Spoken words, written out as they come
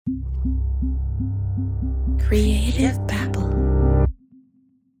Creative Babble.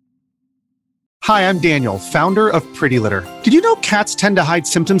 Hi, I'm Daniel, founder of Pretty Litter. Did you know cats tend to hide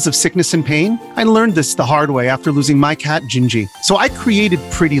symptoms of sickness and pain? I learned this the hard way after losing my cat, Gingy. So I created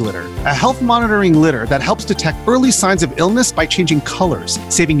Pretty Litter, a health monitoring litter that helps detect early signs of illness by changing colors,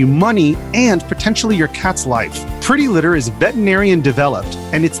 saving you money and potentially your cat's life. Pretty Litter is veterinarian developed,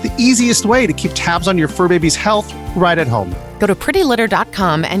 and it's the easiest way to keep tabs on your fur baby's health right at home. Go to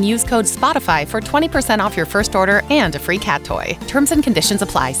prettylitter.com and use code SPOTIFY for 20% off your first order and a free cat toy. Terms and conditions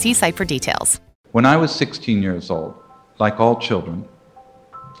apply. See site for details. When I was 16 years old, like all children,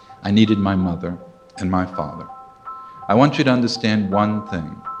 I needed my mother and my father. I want you to understand one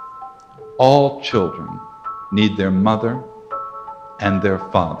thing. All children need their mother and their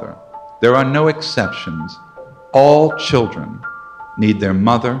father. There are no exceptions. All children need their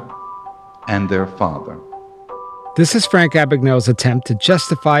mother and their father. This is Frank Abagnale's attempt to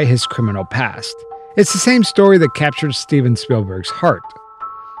justify his criminal past. It's the same story that captured Steven Spielberg's heart.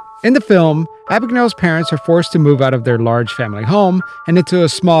 In the film, Abagnale's parents are forced to move out of their large family home and into a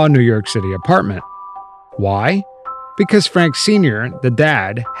small New York City apartment. Why? Because Frank Sr., the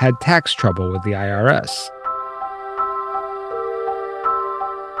dad, had tax trouble with the IRS.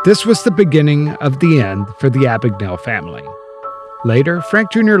 This was the beginning of the end for the Abagnale family. Later,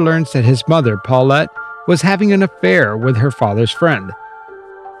 Frank Jr. learns that his mother, Paulette, was having an affair with her father's friend.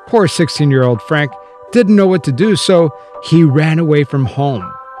 Poor 16-year-old Frank didn't know what to do, so he ran away from home.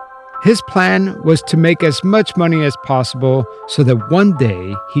 His plan was to make as much money as possible so that one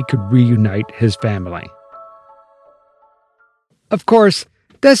day he could reunite his family. Of course,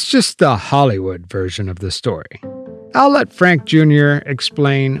 that's just the Hollywood version of the story. I'll let Frank Jr.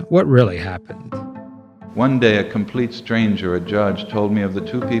 explain what really happened. One day, a complete stranger, a judge, told me of the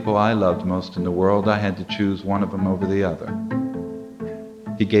two people I loved most in the world, I had to choose one of them over the other.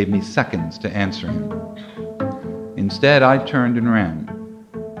 He gave me seconds to answer him. Instead, I turned and ran.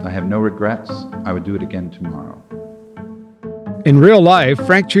 I have no regrets. I would do it again tomorrow. In real life,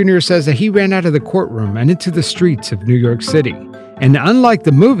 Frank Jr. says that he ran out of the courtroom and into the streets of New York City. And unlike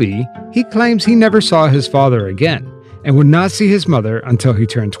the movie, he claims he never saw his father again and would not see his mother until he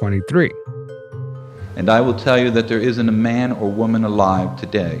turned 23. And I will tell you that there isn't a man or woman alive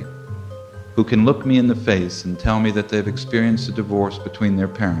today who can look me in the face and tell me that they've experienced a divorce between their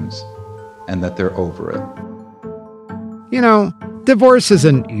parents and that they're over it. You know, divorce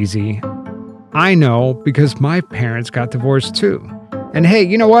isn't easy. I know because my parents got divorced too. And hey,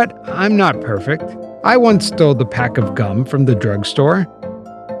 you know what? I'm not perfect. I once stole the pack of gum from the drugstore.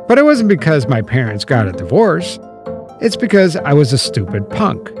 But it wasn't because my parents got a divorce. It's because I was a stupid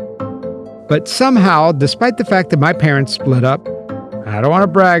punk. But somehow, despite the fact that my parents split up, I don't want to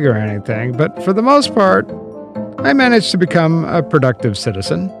brag or anything, but for the most part, I managed to become a productive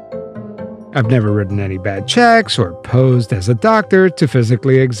citizen. I've never written any bad checks or posed as a doctor to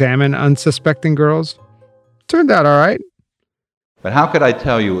physically examine unsuspecting girls. Turned out all right. But how could I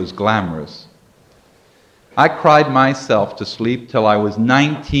tell you it was glamorous? I cried myself to sleep till I was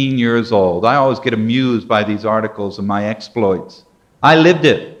 19 years old. I always get amused by these articles of my exploits. I lived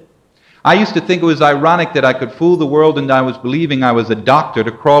it. I used to think it was ironic that I could fool the world and I was believing I was a doctor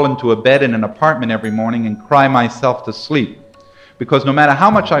to crawl into a bed in an apartment every morning and cry myself to sleep. Because no matter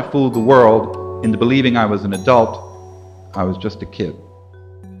how much I fooled the world into believing I was an adult, I was just a kid.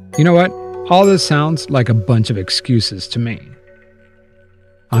 You know what? All this sounds like a bunch of excuses to me.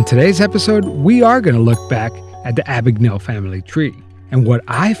 On today's episode, we are going to look back at the Abagnale family tree. And what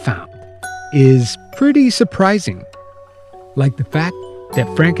I found is pretty surprising. Like the fact that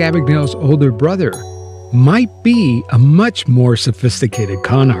Frank Abagnale's older brother might be a much more sophisticated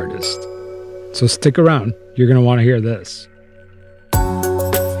con artist. So stick around. You're going to want to hear this.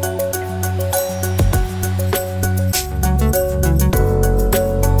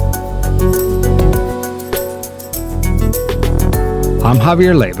 I'm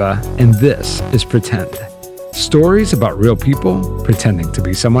Javier Leiva, and this is Pretend. Stories about real people pretending to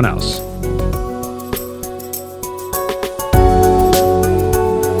be someone else.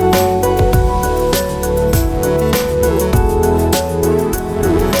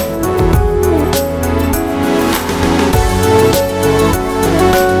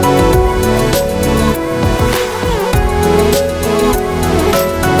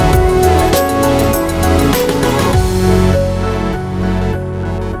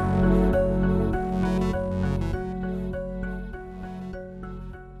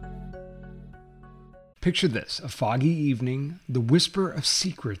 Picture this, a foggy evening, the whisper of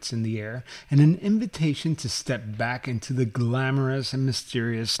secrets in the air, and an invitation to step back into the glamorous and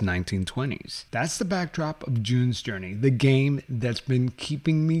mysterious 1920s. That's the backdrop of June's Journey, the game that's been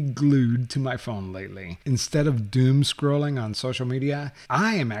keeping me glued to my phone lately. Instead of doom scrolling on social media,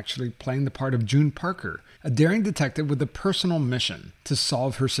 I am actually playing the part of June Parker, a daring detective with a personal mission to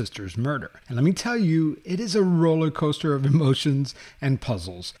solve her sister's murder. And let me tell you, it is a roller coaster of emotions and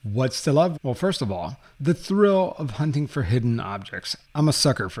puzzles. What's to love? Well, first of all, the thrill of hunting for hidden objects. I'm a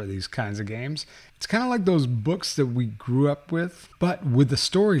sucker for these kinds of games. It's kind of like those books that we grew up with, but with a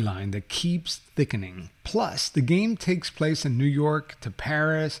storyline that keeps thickening. Plus, the game takes place in New York to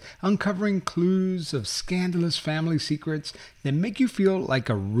Paris, uncovering clues of scandalous family secrets that make you feel like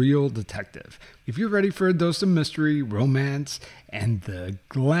a real detective. If you're ready for a dose of mystery, romance, and the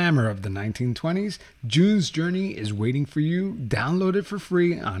glamour of the 1920s, June's Journey is waiting for you. Download it for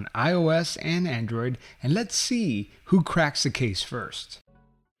free on iOS and Android, and let's see who cracks the case first.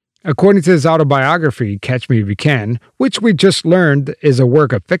 According to his autobiography, Catch Me If You Can, which we just learned is a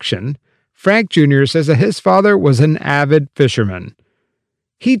work of fiction, Frank Jr. says that his father was an avid fisherman.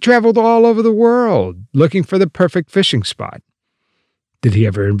 He traveled all over the world looking for the perfect fishing spot. Did he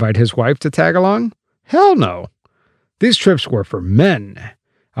ever invite his wife to tag along? Hell no. These trips were for men.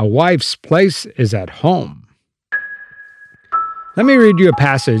 A wife's place is at home. Let me read you a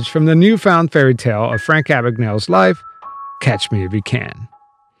passage from the newfound fairy tale of Frank Abagnale's life, Catch Me If You Can.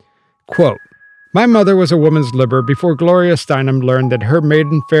 Quote, "My mother was a woman's libber before Gloria Steinem learned that her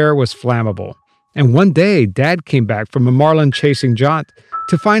maiden fare was flammable. And one day, Dad came back from a marlin chasing jaunt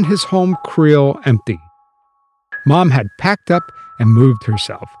to find his home creel empty. Mom had packed up and moved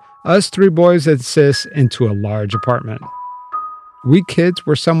herself, us three boys and sis, into a large apartment. We kids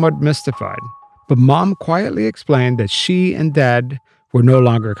were somewhat mystified, but Mom quietly explained that she and Dad were no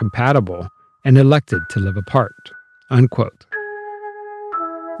longer compatible and elected to live apart." Unquote.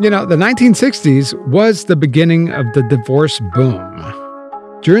 You know, the 1960s was the beginning of the divorce boom.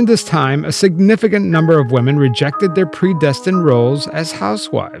 During this time, a significant number of women rejected their predestined roles as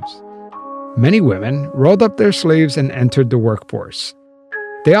housewives. Many women rolled up their sleeves and entered the workforce.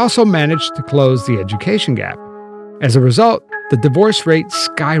 They also managed to close the education gap. As a result, the divorce rate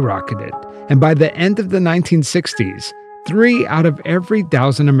skyrocketed, and by the end of the 1960s, 3 out of every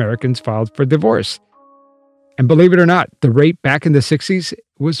 1,000 Americans filed for divorce. And believe it or not, the rate back in the 60s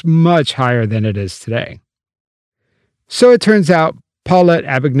was much higher than it is today. So it turns out Paulette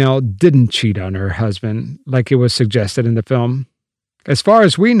Abagnale didn't cheat on her husband like it was suggested in the film. As far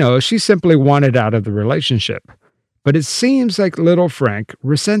as we know, she simply wanted out of the relationship. But it seems like little Frank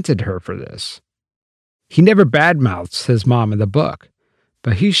resented her for this. He never badmouths his mom in the book,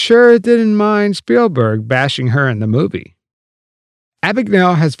 but he sure didn't mind Spielberg bashing her in the movie.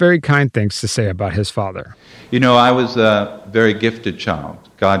 Abagnale has very kind things to say about his father. You know, I was a very gifted child.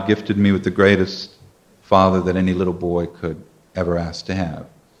 God gifted me with the greatest father that any little boy could ever ask to have.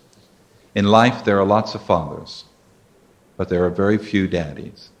 In life, there are lots of fathers, but there are very few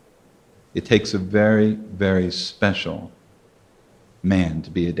daddies. It takes a very, very special man to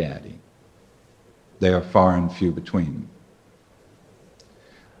be a daddy. They are far and few between.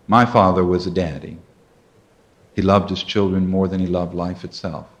 My father was a daddy. He loved his children more than he loved life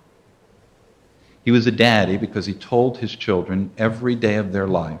itself. He was a daddy because he told his children every day of their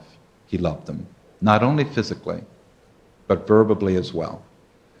life he loved them, not only physically, but verbally as well.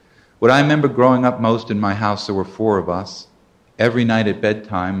 What I remember growing up most in my house, there were 4 of us. Every night at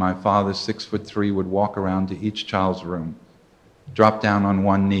bedtime, my father, 6'3", would walk around to each child's room, drop down on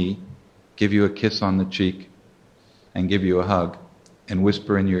one knee, give you a kiss on the cheek, and give you a hug, and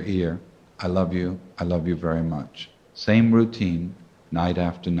whisper in your ear, I love you very much. Same routine, night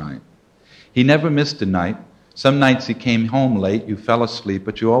after night. He never missed a night. Some nights he came home late, you fell asleep,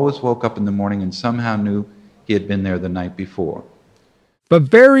 but you always woke up in the morning and somehow knew he had been there the night before. But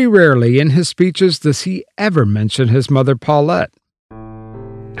very rarely in his speeches does he ever mention his mother Paulette.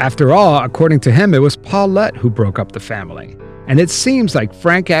 After all, according to him, it was Paulette who broke up the family, and it seems like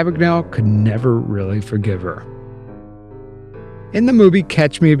Frank Abagnale could never really forgive her. In the movie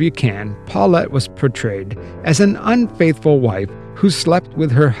Catch Me If You Can, Paulette was portrayed as an unfaithful wife who slept with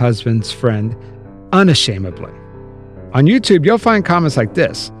her husband's friend unashamedly. On YouTube, you'll find comments like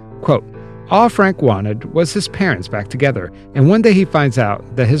this, quote, "All Frank wanted was his parents back together, and one day he finds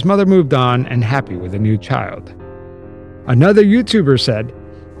out that his mother moved on and happy with a new child." Another YouTuber said,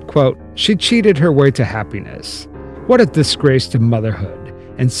 quote, "She cheated her way to happiness. What a disgrace to motherhood,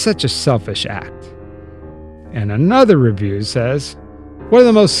 and such a selfish act." And another review says, "One of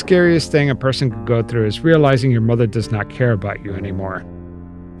the most scariest thing a person could go through is realizing your mother does not care about you anymore."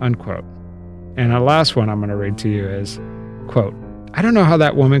 Unquote. And the last one I'm going to read to you is, quote, "I don't know how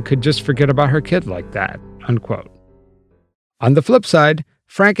that woman could just forget about her kid like that," unquote. On the flip side,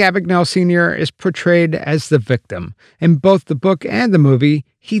 Frank Abagnale Sr. is portrayed as the victim. In both the book and the movie,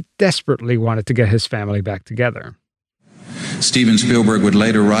 he desperately wanted to get his family back together. Steven Spielberg would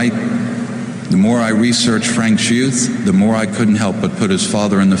later write, "The more I researched Frank's youth, the more I couldn't help but put his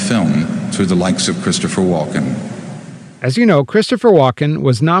father in the film through the likes of Christopher Walken." As you know, Christopher Walken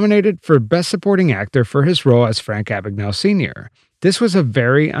was nominated for Best Supporting Actor for his role as Frank Abagnale Sr. This was a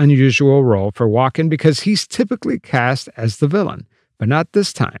very unusual role for Walken because he's typically cast as the villain, but not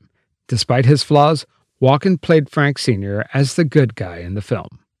this time. Despite his flaws, Walken played Frank Sr. as the good guy in the film.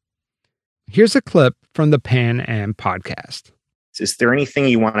 Here's a clip from the Pan Am podcast. Is there anything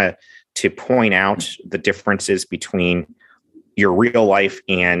you want to point out the differences between your real life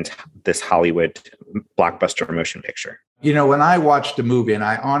and this Hollywood blockbuster motion picture? You know, when I watched the movie, and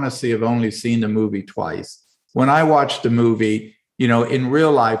I honestly have only seen the movie twice, when I watched the movie, you know, in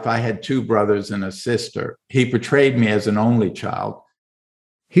real life, I had two brothers and a sister. He portrayed me as an only child.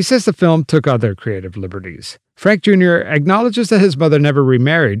 He says the film took other creative liberties. Frank Jr. acknowledges that his mother never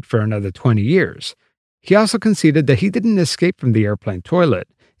remarried for another 20 years. He also conceded that he didn't escape from the airplane toilet.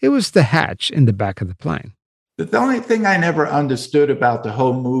 It was the hatch in the back of the plane. The only thing I never understood about the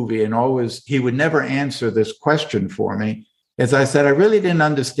whole movie, and always, he would never answer this question for me, is I said, I really didn't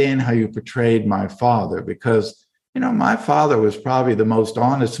understand how you portrayed my father because, you know, my father was probably the most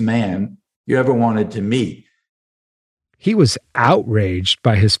honest man you ever wanted to meet. He was outraged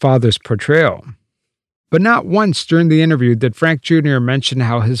by his father's portrayal. But not once during the interview did Frank Jr. mention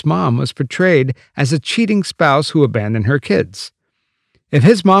how his mom was portrayed as a cheating spouse who abandoned her kids. If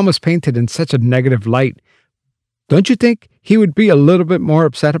his mom was painted in such a negative light, don't you think he would be a little bit more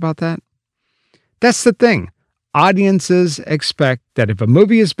upset about that? That's the thing. Audiences expect that if a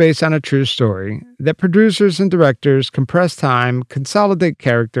movie is based on a true story, that producers and directors compress time, consolidate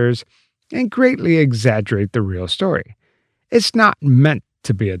characters, and greatly exaggerate the real story. It's not meant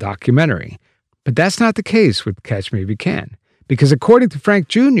to be a documentary. But that's not the case with Catch Me If You Can, because according to Frank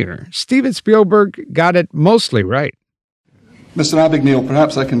Jr., Steven Spielberg got it mostly right. Mr. Abagnale,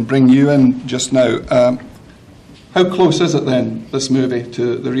 perhaps I can bring you in just now. How close is it then, this movie,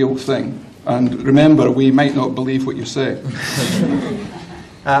 to the real thing? And remember, we might not believe what you say.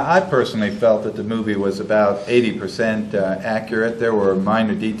 I personally felt that the movie was about 80% accurate. There were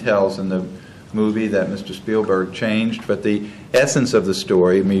minor details in the movie that Mr. Spielberg changed, but the essence of the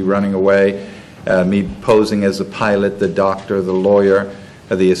story, me running away, me posing as the pilot, the doctor, the lawyer,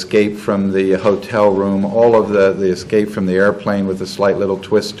 the escape from the hotel room, all of the escape from the airplane with a slight little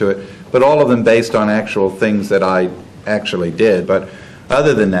twist to it, but all of them based on actual things that I actually did. But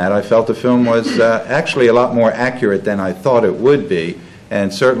other than that, I felt the film was actually a lot more accurate than I thought it would be,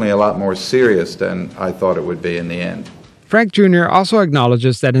 and certainly a lot more serious than I thought it would be in the end. Frank Jr. also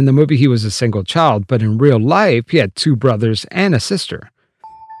acknowledges that in the movie he was a single child, but in real life he had two brothers and a sister.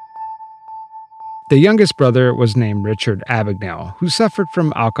 The youngest brother was named Richard Abagnale, who suffered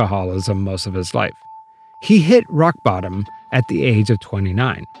from alcoholism most of his life. He hit rock bottom at the age of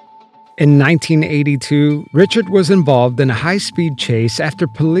 29. In 1982, Richard was involved in a high-speed chase after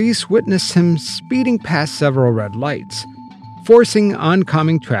police witnessed him speeding past several red lights, forcing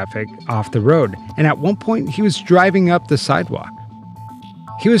oncoming traffic off the road, and at one point he was driving up the sidewalk.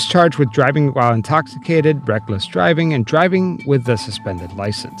 He was charged with driving while intoxicated, reckless driving, and driving with a suspended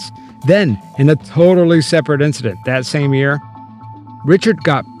license. Then, in a totally separate incident that same year, Richard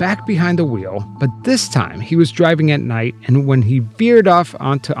got back behind the wheel, but this time he was driving at night, and when he veered off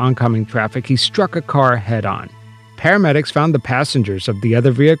onto oncoming traffic, he struck a car head-on. Paramedics found the passengers of the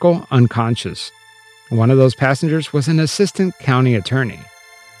other vehicle unconscious. One of those passengers was an assistant county attorney.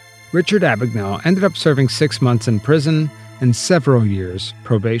 Richard Abagnale ended up serving 6 months in prison and several years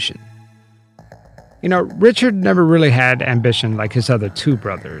probation. You know, Richard never really had ambition like his other two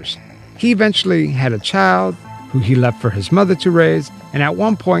brothers. He eventually had a child who he left for his mother to raise, and at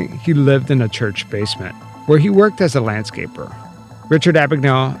one point he lived in a church basement where he worked as a landscaper. Richard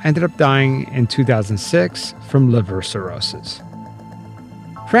Abagnale ended up dying in 2006 from liver cirrhosis.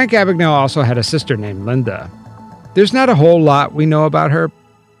 Frank Abagnale also had a sister named Linda. There's not a whole lot we know about her,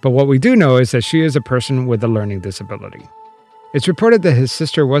 but what we do know is that she is a person with a learning disability. It's reported that his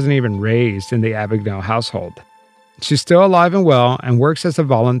sister wasn't even raised in the Abagnale household. She's still alive and well and works as a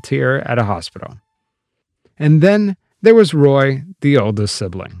volunteer at a hospital. And then there was Roy, the oldest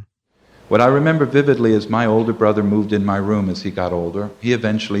sibling. What I remember vividly is my older brother moved in my room as he got older. He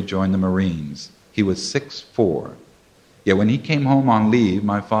eventually joined the Marines. He was 6'4". Yet when he came home on leave,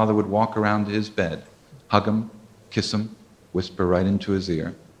 my father would walk around to his bed, hug him, kiss him, whisper right into his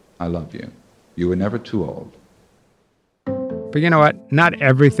ear, "I love you." You were never too old. But you know what? Not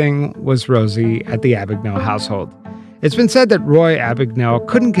everything was rosy at the Abagnale household. It's been said that Roy Abagnale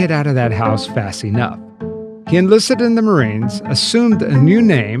couldn't get out of that house fast enough. He enlisted in the Marines, assumed a new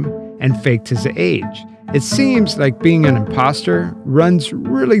name, and faked his age. It seems like being an imposter runs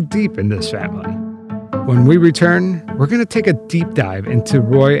really deep in this family. When we return, we're going to take a deep dive into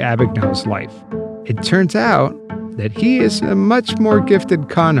Roy Abagnale's life. It turns out that he is a much more gifted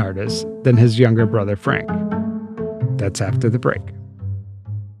con artist than his younger brother Frank. That's after the break.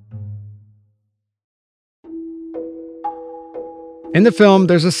 In the film,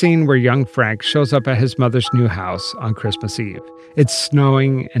 there's a scene where young Frank shows up at his mother's new house on Christmas Eve. It's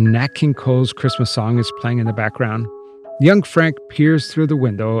snowing, and Nat King Cole's Christmas song is playing in the background. Young Frank peers through the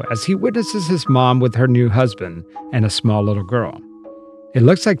window as he witnesses his mom with her new husband and a small little girl. It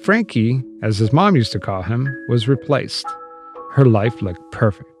looks like Frankie, as his mom used to call him, was replaced. Her life looked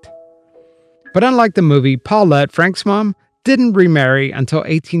perfect. But unlike the movie, Paulette, Frank's mom, didn't remarry until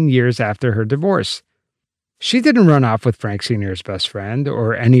 18 years after her divorce. She didn't run off with Frank Sr.'s best friend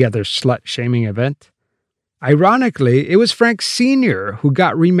or any other slut-shaming event. Ironically, it was Frank Sr. who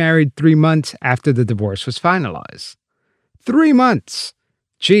got remarried 3 months after the divorce was finalized. 3 months!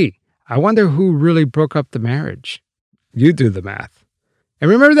 Gee, I wonder who really broke up the marriage. You do the math.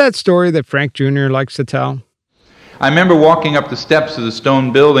 And remember that story that Frank Jr. likes to tell? I remember walking up the steps of the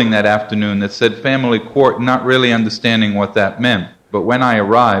stone building that afternoon that said family court, not really understanding what that meant. But when I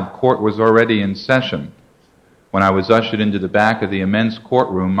arrived, court was already in session. When I was ushered into the back of the immense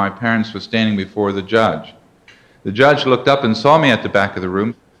courtroom, my parents were standing before the judge. The judge looked up and saw me at the back of the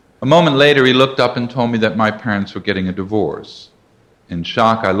room. A moment later, he looked up and told me that my parents were getting a divorce. In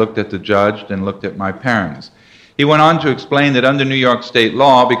shock, I looked at the judge, then looked at my parents. He went on to explain that under New York state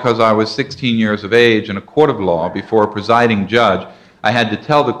law, because I was 16 years of age in a court of law before a presiding judge, I had to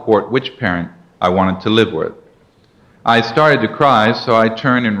tell the court which parent I wanted to live with. I started to cry, so I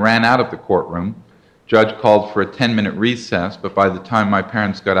turned and ran out of the courtroom. Judge called for a 10-minute recess, but by the time my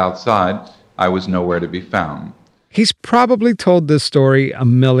parents got outside, I was nowhere to be found. He's probably told this story a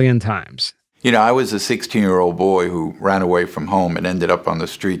million times. You know, I was a 16-year-old boy who ran away from home and ended up on the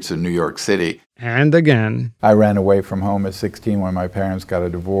streets of New York City. And again. I ran away from home at 16 when my parents got a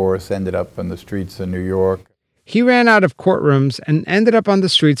divorce, ended up on the streets of New York. He ran out of courtrooms and ended up on the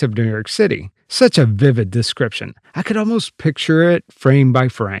streets of New York City. Such a vivid description. I could almost picture it frame by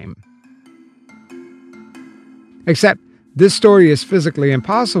frame. Except this story is physically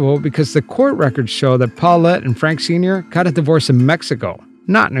impossible because the court records show that Paulette and Frank Sr. got a divorce in Mexico,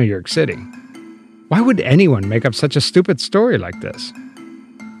 not New York City. Why would anyone make up such a stupid story like this?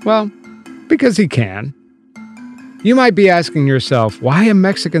 Well, because he can. You might be asking yourself, why a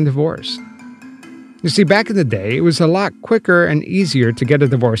Mexican divorce? You see, back in the day, it was a lot quicker and easier to get a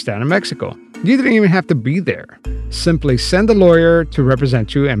divorce down in Mexico. You didn't even have to be there. Simply send a lawyer to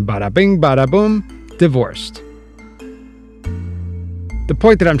represent you and bada bing, bada boom, divorced. The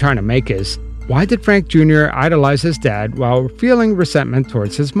point that I'm trying to make is, why did Frank Jr. idolize his dad while feeling resentment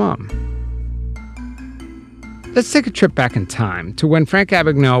towards his mom? Let's take a trip back in time to when Frank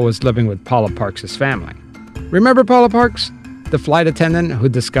Abagnale was living with Paula Parks' family. Remember Paula Parks, the flight attendant who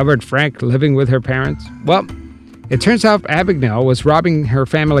discovered Frank living with her parents? Well, it turns out Abagnale was robbing her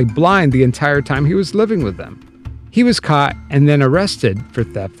family blind the entire time he was living with them. He was caught and then arrested for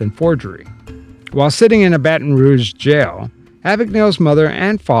theft and forgery. While sitting in a Baton Rouge jail, Abagnale's mother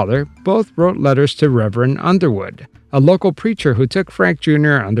and father both wrote letters to Reverend Underwood, a local preacher who took Frank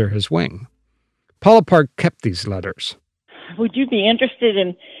Jr. under his wing. Paula Park kept these letters. Would you be interested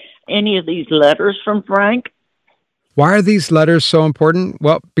in any of these letters from Frank? Why are these letters so important?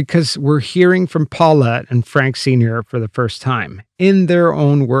 Well, because we're hearing from Paulette and Frank Sr. for the first time, in their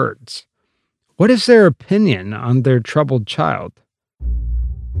own words. What is their opinion on their troubled child?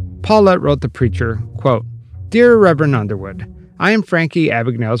 Paulette wrote the preacher, quote, "Dear Reverend Underwood, I am Frankie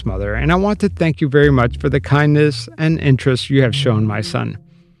Abagnale's mother, and I want to thank you very much for the kindness and interest you have shown my son.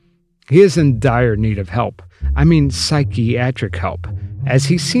 He is in dire need of help. I mean psychiatric help, as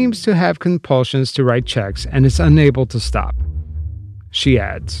he seems to have compulsions to write checks and is unable to stop." She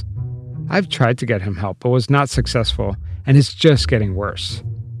adds, "I've tried to get him help, but was not successful, and it's just getting worse."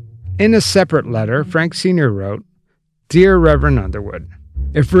 In a separate letter, Frank Sr. wrote, "Dear Reverend Underwood,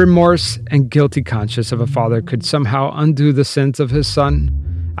 if remorse and guilty conscience of a father could somehow undo the sins of his son,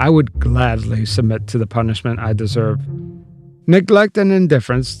 I would gladly submit to the punishment I deserve. Neglect and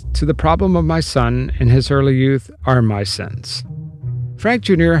indifference to the problem of my son in his early youth are my sins. Frank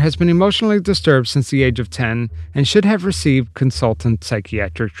Jr. has been emotionally disturbed since the age of 10 and should have received consultant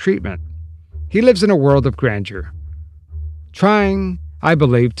psychiatric treatment. He lives in a world of grandeur. Trying, I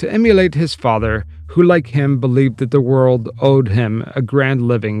believe, to emulate his father, who, like him, believed that the world owed him a grand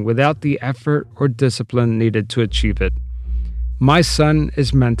living without the effort or discipline needed to achieve it. My son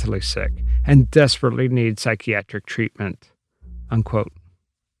is mentally sick and desperately needs psychiatric treatment." Unquote.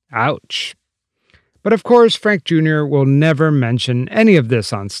 Ouch. But of course, Frank Jr. will never mention any of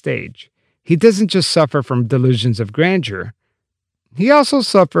this on stage. He doesn't just suffer from delusions of grandeur. He also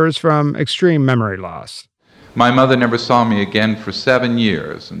suffers from extreme memory loss. My mother never saw me again for 7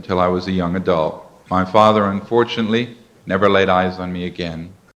 years until I was a young adult. My father, unfortunately, never laid eyes on me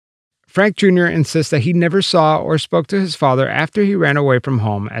again. Frank Jr. insists that he never saw or spoke to his father after he ran away from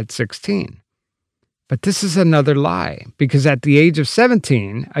home at 16. But this is another lie, because at the age of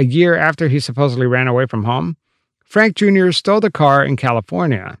 17, a year after he supposedly ran away from home, Frank Jr. stole a car in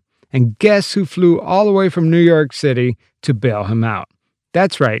California. And guess who flew all the way from New York City to bail him out?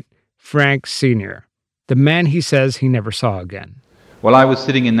 That's right, Frank Sr., the man he says he never saw again. While I was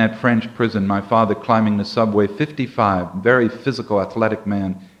sitting in that French prison, my father, climbing the subway 55, very physical, athletic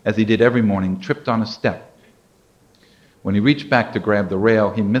man, as he did every morning, tripped on a step. When he reached back to grab the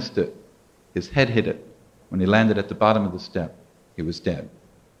rail, he missed it. His head hit it. When he landed at the bottom of the step, he was dead.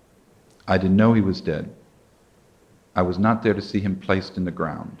 I didn't know he was dead. I was not there to see him placed in the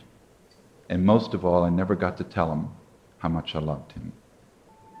ground. And most of all, I never got to tell him how much I loved him.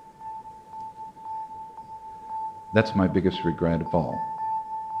 That's my biggest regret of all.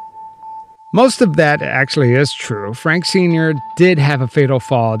 Most of that actually is true. Frank Sr. did have a fatal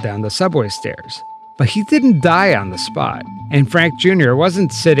fall down the subway stairs, but he didn't die on the spot. And Frank Jr.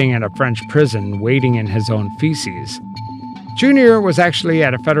 wasn't sitting in a French prison waiting in his own feces. Jr. was actually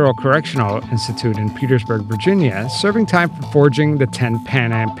at a federal correctional institute in Petersburg, Virginia, serving time for forging the 10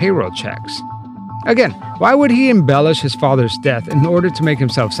 Pan Am payroll checks. Again, why would he embellish his father's death in order to make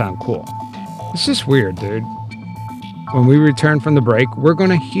himself sound cool? It's just weird, dude. When we return from the break, we're going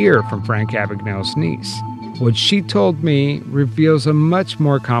to hear from Frank Abagnale's niece. What she told me reveals a much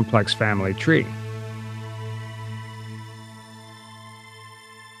more complex family tree.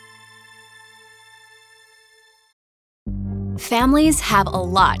 Families have a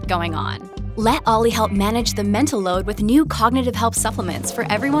lot going on. Let Ollie help manage the mental load with new cognitive help supplements for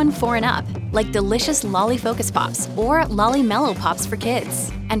everyone 4 and up, like delicious Lolly Focus Pops or Lolly Mellow Pops for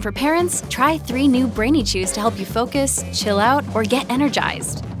kids. And for parents, try 3 new Brainy Chews to help you focus, chill out, or get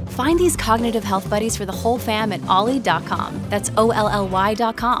energized. Find these cognitive health buddies for the whole fam at ollie.com. That's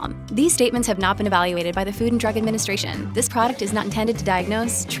OLLY.com. These statements have not been evaluated by the Food and Drug Administration. This product is not intended to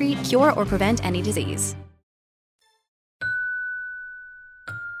diagnose, treat, cure, or prevent any disease.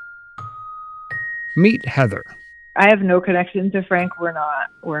 Meet Heather. I have no connection to Frank. We're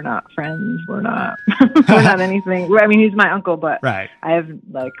not friends. We're not anything. I mean, he's my uncle, but right. I have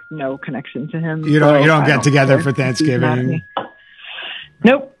no connection to him. You don't get together for Thanksgiving.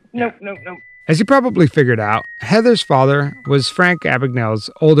 Nope. As you probably figured out, Heather's father was Frank Abagnale's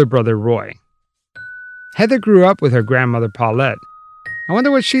older brother, Roy. Heather grew up with her grandmother, Paulette. I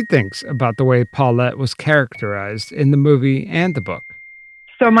wonder what she thinks about the way Paulette was characterized in the movie and the book.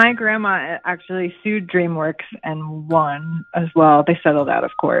 So my grandma actually sued DreamWorks and won as well. They settled out of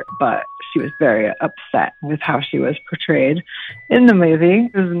court, but she was very upset with how she was portrayed in the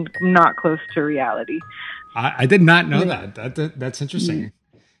movie. It was not close to reality. I did not know that. That's interesting.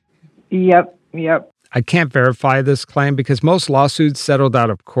 Yep. I can't verify this claim because most lawsuits settled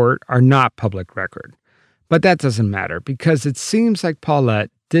out of court are not public record. But that doesn't matter because it seems like Paulette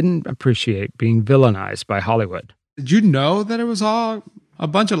didn't appreciate being villainized by Hollywood. Did you know that it was all a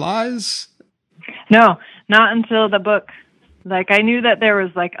bunch of lies? No, not until the book. I knew that there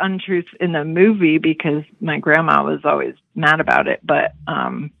was untruths in the movie because my grandma was always mad about it. But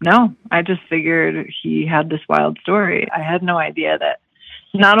no, I just figured he had this wild story. I had no idea that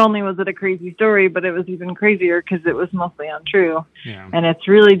not only was it a crazy story, but it was even crazier because it was mostly untrue. Yeah. And it's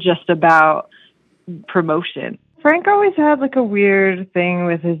really just about promotion. Frank always had a weird thing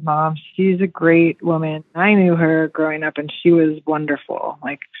with his mom. She's a great woman. I knew her growing up and she was wonderful.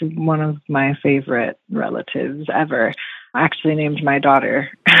 One of my favorite relatives ever. I actually named my daughter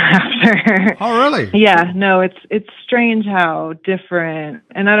after her. Oh, really? Yeah, no, it's strange how different,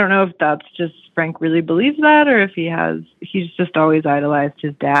 and I don't know if that's just Frank really believes that or if he's just always idolized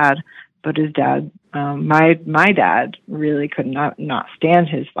his dad. But his dad, my dad really could not stand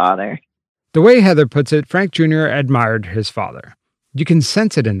his father. The way Heather puts it, Frank Jr. admired his father. You can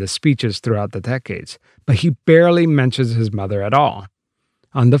sense it in the speeches throughout the decades, but he barely mentions his mother at all.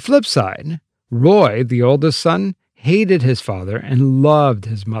 On the flip side, Roy, the oldest son, hated his father and loved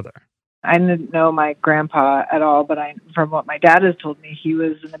his mother. I didn't know my grandpa at all, but from what my dad has told me, he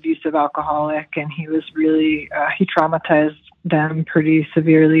was an abusive alcoholic and he was really, he traumatized them pretty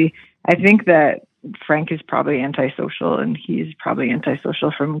severely. I think that Frank is probably antisocial, and he's probably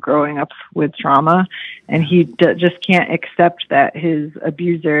antisocial from growing up with trauma, and he just can't accept that his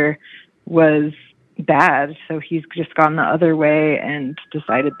abuser was bad, so he's just gone the other way and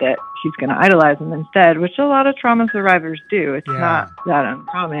decided that he's going to idolize him instead, which a lot of trauma survivors do. It's not that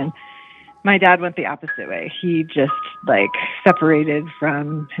uncommon. My dad went the opposite way. He just separated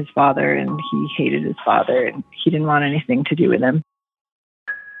from his father, and he hated his father, and he didn't want anything to do with him.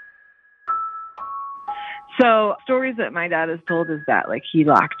 So stories that my dad has told is that he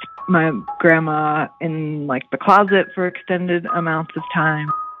locked my grandma in the closet for extended amounts of time.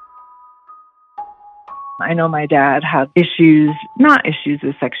 I know my dad had not issues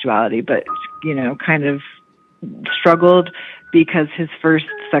with sexuality, but, kind of struggled because his first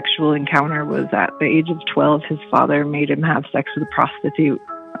sexual encounter was at the age of 12. His father made him have sex with a prostitute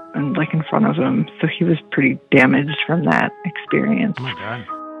and in front of him. So he was pretty damaged from that experience. Oh my God.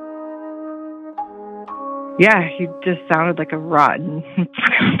 Yeah, he just sounded like a rotten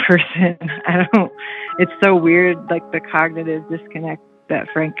person. It's so weird, the cognitive disconnect that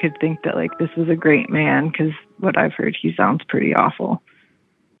Frank could think that this is a great man, because what I've heard, he sounds pretty awful.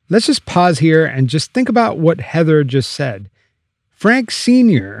 Let's just pause here and just think about what Heather just said. Frank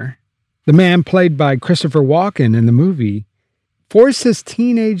Sr., the man played by Christopher Walken in the movie, forced his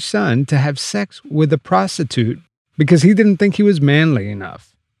teenage son to have sex with a prostitute because he didn't think he was manly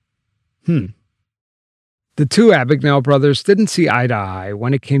enough. The two Abagnale brothers didn't see eye to eye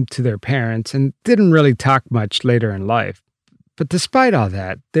when it came to their parents and didn't really talk much later in life. But despite all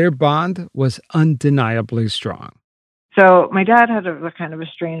that, their bond was undeniably strong. So my dad had a kind of a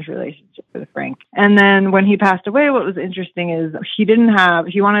strange relationship with Frank. And then when he passed away, what was interesting is he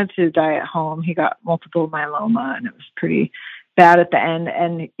wanted to die at home. He got multiple myeloma, and it was pretty bad at the end.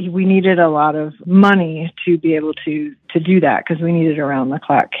 And we needed a lot of money to be able to do that, because we needed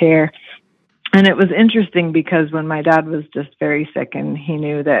around-the-clock care. And it was interesting because when my dad was just very sick and he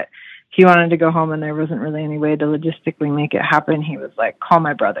knew that he wanted to go home and there wasn't really any way to logistically make it happen, he was like, call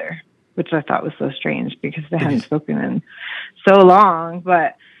my brother, which I thought was so strange because they hadn't spoken in so long.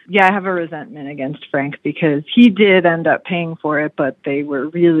 But yeah, I have a resentment against Frank because he did end up paying for it, but they were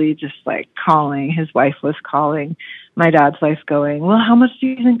really just calling. His wife was calling my dad's wife going, well, how much do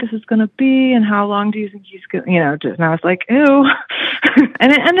you think this is going to be? And how long do you think he's going to, and I was like, ew.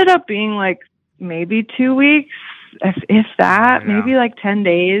 And it ended up being maybe 2 weeks, if that, maybe 10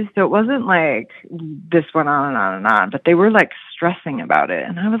 days. So it wasn't this went on and on and on, but they were stressing about it.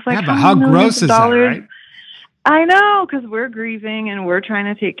 And I was like, yeah, but how gross is that, right? I know, because we're grieving and we're trying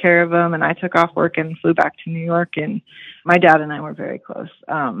to take care of him. And I took off work and flew back to New York, and my dad and I were very close.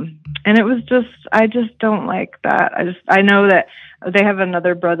 And it was I just don't like that. I know that they have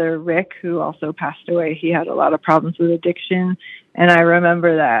another brother, Rick, who also passed away. He had a lot of problems with addiction. And I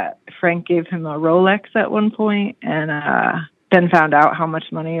remember that Frank gave him a Rolex at one point, and then found out how much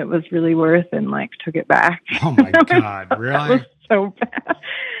money it was really worth and took it back. Oh my God, really? That was so bad.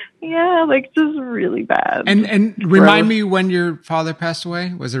 Yeah, just really bad. And remind me when your father passed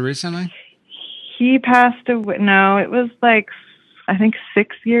away. Was it recently? He passed away. No, it was I think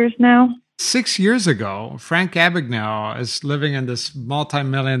 6 years now. 6 years ago, Frank Abagnale is living in this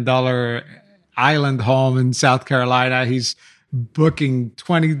multi-million-dollar island home in South Carolina. He's booking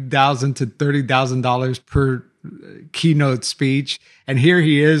 $20,000 to $30,000 per keynote speech, and here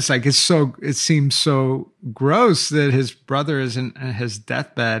he is. It seems so gross that his brother is in his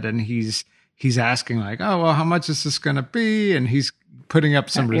deathbed, and he's asking oh, well, how much is this going to be? And he's putting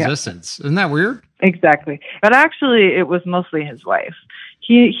up some resistance. Isn't that weird? Exactly. But actually, it was mostly his wife.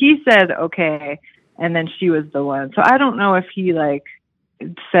 He said okay, and then she was the one. So I don't know if he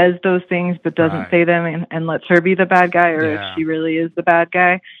says those things but doesn't say them and lets her be the bad guy, or if she really is the bad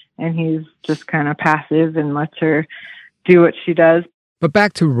guy and he's just kind of passive and lets her do what she does. But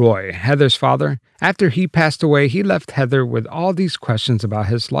back to Roy, Heather's father. After he passed away, he left Heather with all these questions about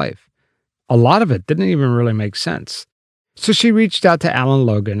his life. A lot of it didn't even really make sense. So she reached out to Alan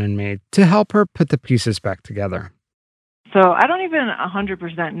Logan and me to help her put the pieces back together. So I don't even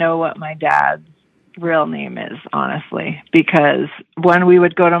 100% know what my dad's real name is, honestly, because when we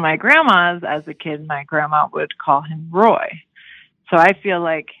would go to my grandma's as a kid, my grandma would call him Roy. So I feel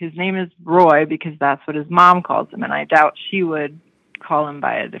like his name is Roy because that's what his mom calls him, and I doubt she would call him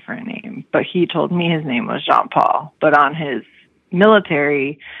by a different name. But he told me his name was Jean-Paul, but on his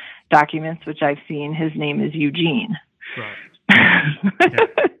military documents, which I've seen, his name is Eugene. Right.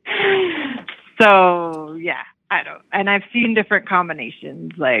 So, yeah. And I've seen different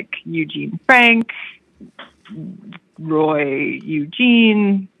combinations like Eugene Frank, Roy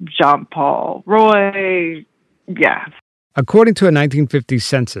Eugene, Jean-Paul Roy. Yeah. According to a 1950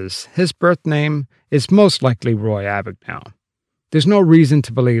 census, his birth name is most likely Roy Abagnale. There's no reason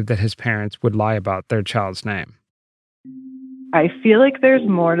to believe that his parents would lie about their child's name. I feel like there's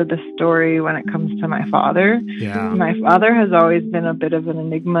more to the story when it comes to my father. Yeah. My father has always been a bit of an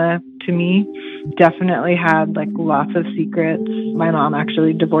enigma to me. Definitely had like lots of secrets. My mom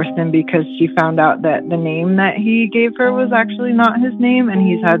actually divorced him because she found out that the name that he gave her was actually not his name, and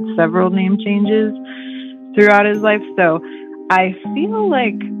he's had several name changes throughout his life. So I feel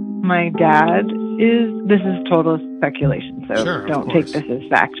like my dad this is total speculation, so Sure, don't take this as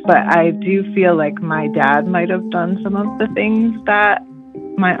fact, but I do feel like my dad might have done some of the things that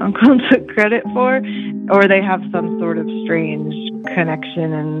my uncle took credit for, or they have some sort of strange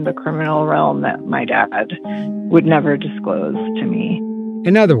connection in the criminal realm that my dad would never disclose to me.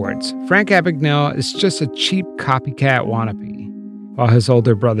 In other words, Frank Abagnale is just a cheap copycat wannabe, while his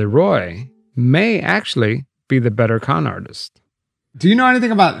older brother Roy may actually be the better con artist. Do you know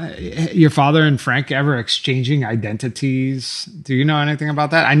anything about your father and Frank ever exchanging identities? Do you know anything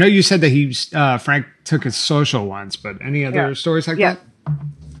about that? I know you said that Frank took his social once, but any other stories like that?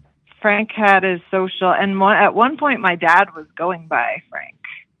 Frank had his social, and at one point my dad was going by Frank,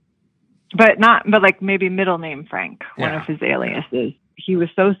 but like maybe middle name Frank, one of his aliases. He was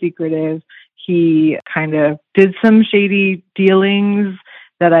so secretive. He kind of did some shady dealings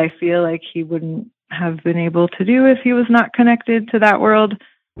that I feel like he wouldn't have been able to do if he was not connected to that world.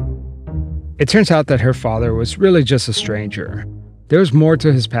 It turns out that her father was really just a stranger. There was more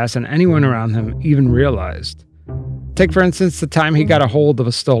to his past than anyone around him even realized. Take, for instance, the time he got a hold of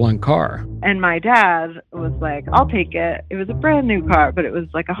a stolen car. And my dad was like, I'll take it. It was a brand new car, but it was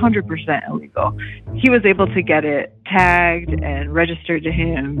like 100% illegal. He was able to get it tagged and registered to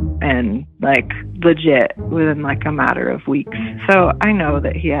him and like legit within like a matter of weeks. So I know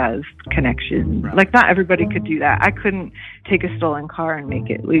that he has connections. Right. Like not everybody could do that. I couldn't take a stolen car and make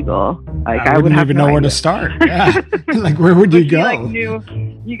it legal. Like I wouldn't even know where to start. Yeah. Like where would you go?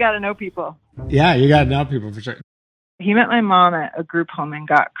 You got to know people. Yeah, you got to know people for sure. He met my mom at a group home and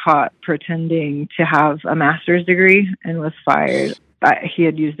got caught pretending to have a master's degree and was fired. He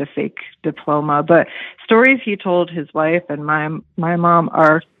had used a fake diploma, but stories he told his wife and my mom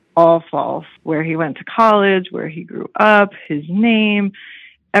are all false. Where he went to college, where he grew up, his name,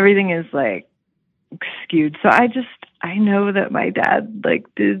 everything is like skewed. So I know that my dad like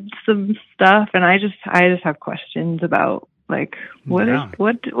did some stuff, and I just have questions about like what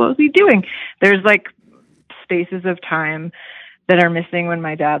was he doing? There's like spaces of time that are missing when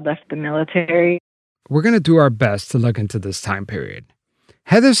my dad left the military. We're going to do our best to look into this time period.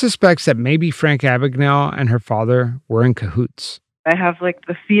 Heather suspects that maybe Frank Abagnale and her father were in cahoots. I have like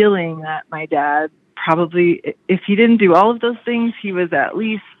the feeling that my dad probably, if he didn't do all of those things, he was at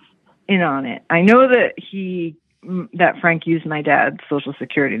least in on it. I know that Frank used my dad's social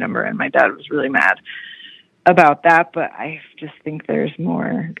security number, and my dad was really mad about that, but I just think there's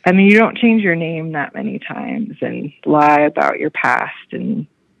more. I mean, you don't change your name that many times and lie about your past and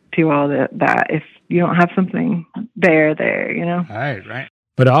do all that if you don't have something there, you know? Right.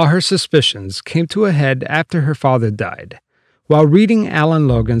 But all her suspicions came to a head after her father died. While reading Alan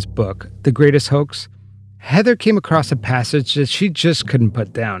Logan's book, The Greatest Hoax, Heather came across a passage that she just couldn't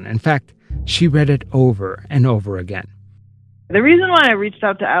put down. In fact, she read it over and over again. The reason why I reached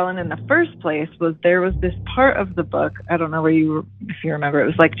out to Alan in the first place was there was this part of the book, I don't know if you remember, it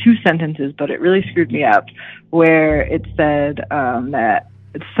was like 2 sentences, but it really screwed me up, where it said that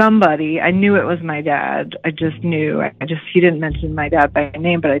somebody, I knew it was my dad, he didn't mention my dad by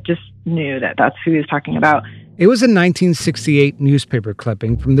name, but I just knew that that's who he was talking about. It was a 1968 newspaper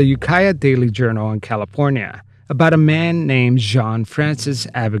clipping from the Ukiah Daily Journal in California about a man named Jean Francis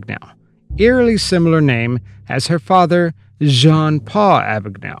Abagnale, eerily similar name as her father, Jean-Paul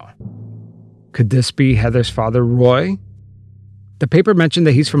Abagnale. Could this be Heather's father, Roy? The paper mentioned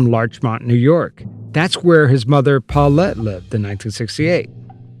that he's from Larchmont, New York. That's where his mother, Paulette, lived in 1968.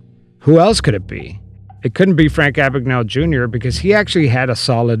 Who else could it be? It couldn't be Frank Abagnale Jr. because he actually had a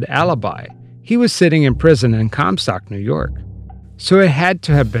solid alibi. He was sitting in prison in Comstock, New York. So it had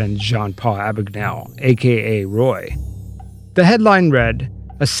to have been Jean-Paul Abagnale, a.k.a. Roy. The headline read,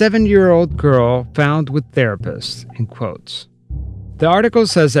 "A 7-year-old girl found with therapist," in quotes. The article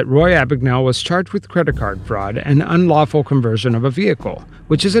says that Roy Abagnale was charged with credit card fraud and unlawful conversion of a vehicle,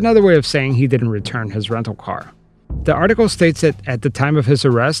 which is another way of saying he didn't return his rental car. The article states that at the time of his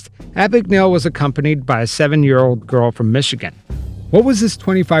arrest, Abagnale was accompanied by a 7-year-old girl from Michigan. What was this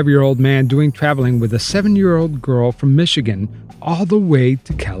 25-year-old man doing traveling with a 7-year-old girl from Michigan all the way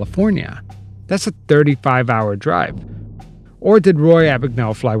to California? That's a 35-hour drive. Or did Roy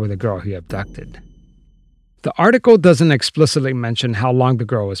Abagnale fly with a girl he abducted? The article doesn't explicitly mention how long the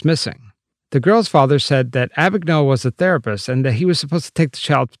girl was missing. The girl's father said that Abagnale was a therapist and that he was supposed to take the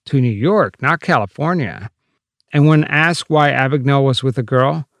child to New York, not California. And when asked why Abagnale was with the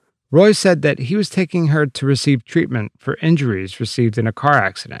girl, Roy said that he was taking her to receive treatment for injuries received in a car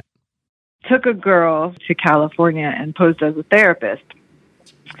accident. Took a girl to California and posed as a therapist,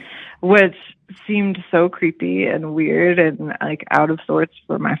 which seemed so creepy and weird and like out of sorts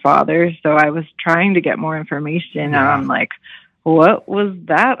for my father. So I was trying to get more information and I'm like, what was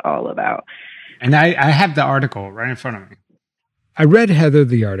that all about? And I have the article right in front of me. I read Heather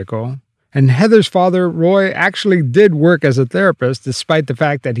the article, and Heather's father, Roy, actually did work as a therapist despite the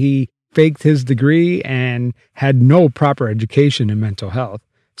fact that he faked his degree and had no proper education in mental health.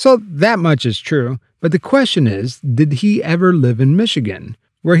 So that much is true. But the question is, did he ever live in Michigan,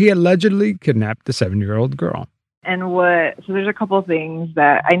 where he allegedly kidnapped the 7-year-old girl? And so there's a couple of things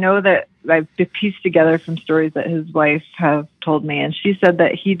that I know that I've pieced together from stories that his wife have told me. And she said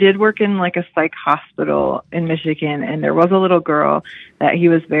that he did work in like a psych hospital in Michigan. And there was a little girl that he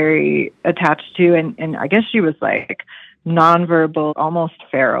was very attached to. And I guess she was like nonverbal, almost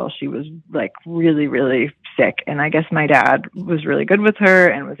feral. She was like really, really sick. And I guess my dad was really good with her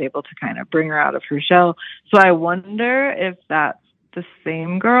and was able to kind of bring her out of her shell. So I wonder if that's the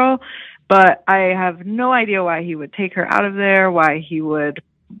same girl. But I have no idea why he would take her out of there, why he would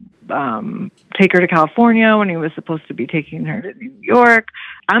take her to California when he was supposed to be taking her to New York.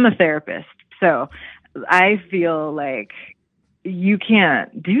 I'm a therapist, so I feel like you just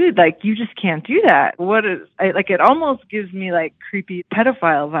can't do that. It almost gives me like creepy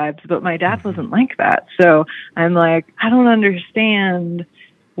pedophile vibes, but my dad wasn't like that. So I'm like, I don't understand.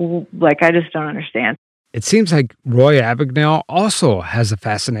 I just don't understand. It seems like Roy Abagnale also has a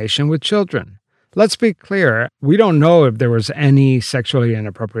fascination with children. Let's be clear, we don't know if there was any sexually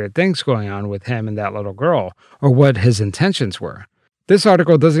inappropriate things going on with him and that little girl, or what his intentions were. This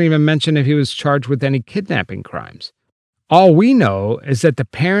article doesn't even mention if he was charged with any kidnapping crimes. All we know is that the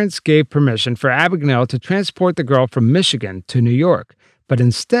parents gave permission for Abagnale to transport the girl from Michigan to New York, but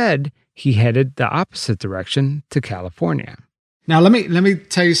instead, he headed the opposite direction to California. Now, let me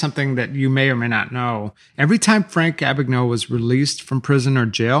tell you something that you may or may not know. Every time Frank Abagnale was released from prison or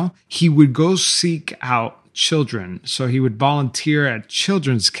jail, he would go seek out children. So he would volunteer at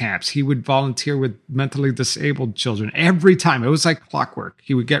children's camps. He would volunteer with mentally disabled children. Every time. It was like clockwork.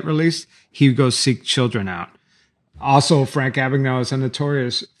 He would get released. He would go seek children out. Also, Frank Abagnale is a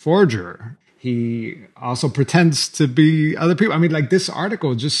notorious forger. He also pretends to be other people. I mean, like this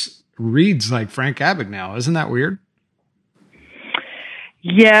article just reads like Frank Abagnale. Isn't that weird?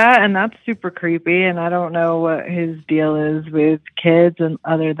 Yeah, and that's super creepy, and I don't know what his deal is with kids, and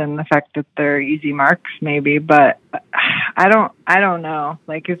other than the fact that they're easy marks, maybe. But I don't know.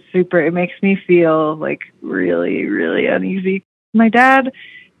 Like it makes me feel like really, really uneasy. My dad,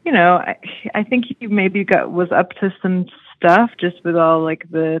 I think he maybe was up to some stuff just with all like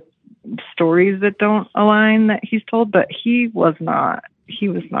the stories that don't align that he's told, but he was not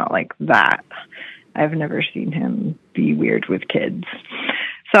like that. I've never seen him be weird with kids.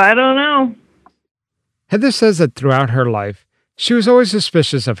 So I don't know. Heather says that throughout her life, she was always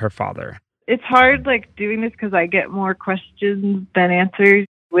suspicious of her father. It's hard, doing this because I get more questions than answers.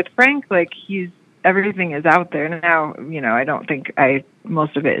 With Frank, everything is out there now. I don't think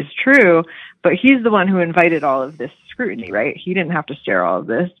most of it is true, but he's the one who invited all of this scrutiny, right? He didn't have to share all of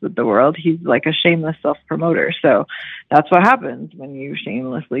this with the world. He's like a shameless self-promoter. So that's what happens when you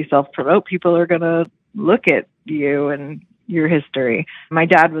shamelessly self-promote. People are going to look at you and your history. My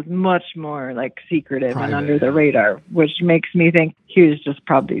dad was much more secretive and under the radar, which makes me think he was just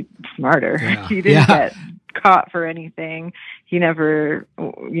probably smarter. Yeah. He didn't get caught for anything. He never,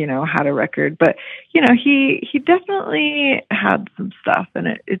 had a record, but he definitely had some stuff,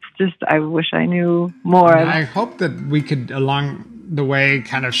 and it's just I wish I knew more. And I hope that we could along the way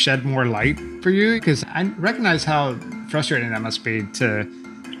kind of shed more light for you, because I recognize how frustrating that must be to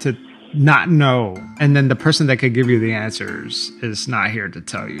not know, and then the person that could give you the answers is not here to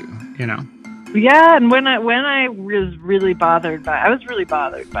tell you. Yeah, and when I was really bothered by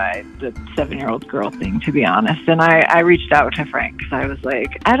the 7-year-old girl thing, to be honest, and I reached out to Frank because I was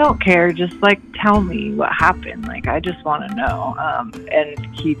like, I don't care, just tell me what happened. I just want to know.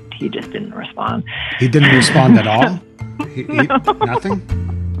 And he just didn't respond. He didn't respond at all. Nothing.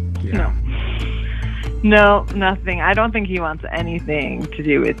 Yeah. No, nothing. I don't think he wants anything to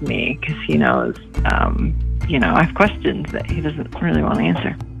do with me because he knows, I have questions that he doesn't really want to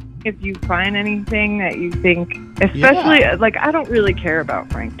answer. If you find anything that you think, especially, I don't really care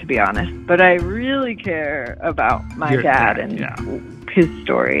about Frank, to be honest, but I really care about my dad and his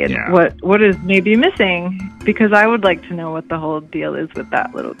story and Yeah. what is maybe missing, because I would like to know what the whole deal is with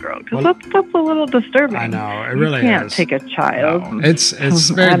that little girl, because that's a little disturbing. I know, it You really can't is. take a child. No, it's I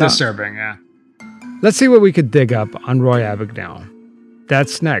very don't- disturbing, yeah. Let's see what we could dig up on Roy Abagnale.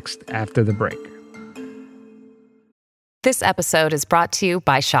 That's next after the break. This episode is brought to you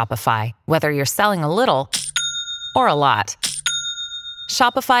by Shopify. Whether you're selling a little or a lot,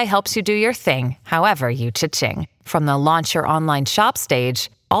 Shopify helps you do your thing, however you cha-ching. From the launch your online shop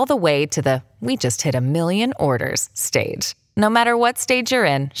stage, all the way to the we just hit 1 million orders stage. No matter what stage you're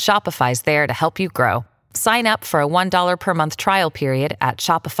in, Shopify's there to help you grow. Sign up for a $1 per month trial period at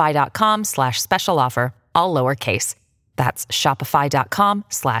shopify.com/special offer, all lowercase. That's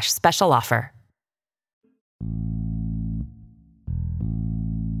shopify.com/special offer.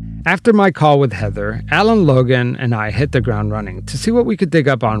 After my call with Heather, Alan Logan and I hit the ground running to see what we could dig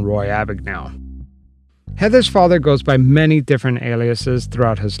up on Roy Abagnale. Heather's father goes by many different aliases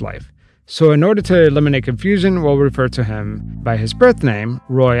throughout his life, so in order to eliminate confusion, we'll refer to him by his birth name,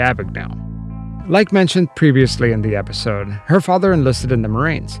 Roy Abagnale. Like mentioned previously in the episode, her father enlisted in the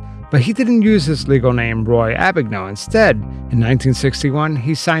Marines, but he didn't use his legal name Roy Abagnale. Instead, in 1961,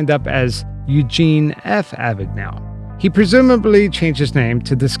 he signed up as Eugene F. Abagnale. He presumably changed his name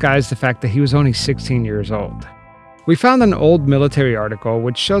to disguise the fact that he was only 16 years old. We found an old military article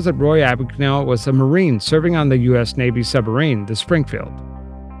which shows that Roy Abagnale was a Marine serving on the U.S. Navy submarine, the Springfield.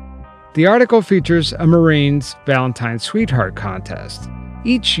 The article features a Marine's Valentine's Sweetheart contest.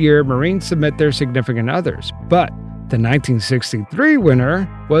 Each year, Marines submit their significant others, but the 1963 winner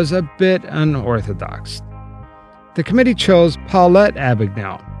was a bit unorthodox. The committee chose Paulette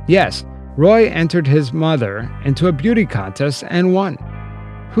Abagnale. Yes, Roy entered his mother into a beauty contest and won.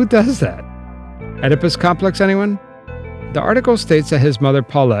 Who does that? Oedipus complex, anyone? The article states that his mother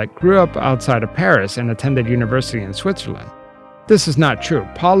Paulette grew up outside of Paris and attended university in Switzerland. This is not true.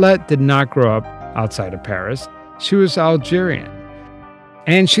 Paulette did not grow up outside of Paris. She was Algerian.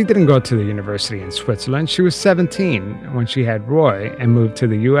 And she didn't go to the university in Switzerland. She was 17 when she had Roy and moved to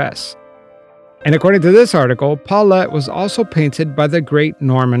the US. And according to this article, Paulette was also painted by the great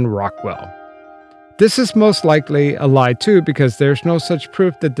Norman Rockwell. This is most likely a lie too, because there's no such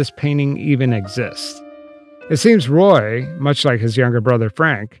proof that this painting even exists. It seems Roy, much like his younger brother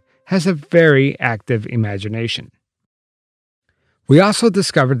Frank, has a very active imagination. We also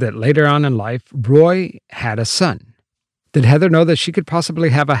discovered that later on in life, Roy had a son. Did Heather know that she could possibly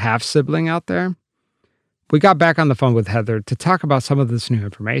have a half-sibling out there? We got back on the phone with Heather to talk about some of this new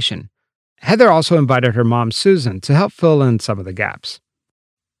information. Heather also invited her mom, Susan, to help fill in some of the gaps.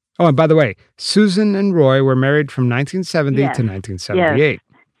 Oh, and by the way, Susan and Roy were married from 1970 to 1978. Yes.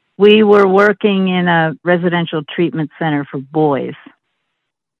 We were working in a residential treatment center for boys.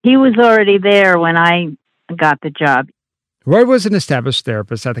 He was already there when I got the job. Roy was an established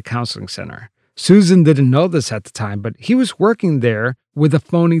therapist at the counseling center. Susan didn't know this at the time, but he was working there with a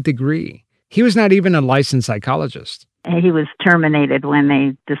phony degree. He was not even a licensed psychologist. He was terminated when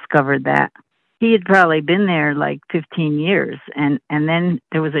they discovered that. He had probably been there like 15 years, and then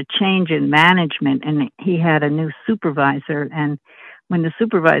there was a change in management, and he had a new supervisor, and when the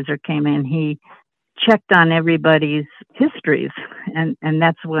supervisor came in, he checked on everybody's histories, and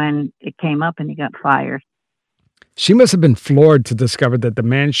that's when it came up and he got fired. She must have been floored to discover that the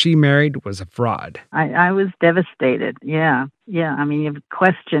man she married was a fraud. I was devastated. Yeah. I mean, you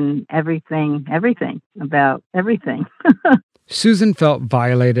question everything about everything. Susan felt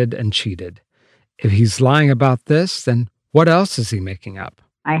violated and cheated. If he's lying about this, then what else is he making up?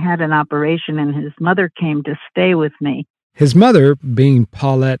 I had an operation and his mother came to stay with me. His mother being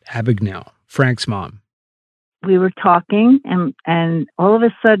Paulette Abagnale, Frank's mom. We were talking and all of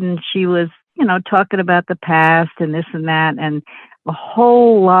a sudden she was, talking about the past and this and that, and a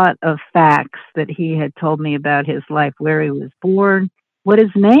whole lot of facts that he had told me about his life, where he was born, what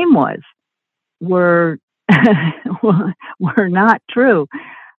his name was, were not true.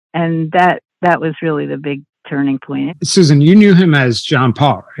 And that was really the big turning point. Susan, you knew him as John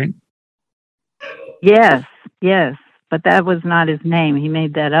Paul, right? Yes. But that was not his name. He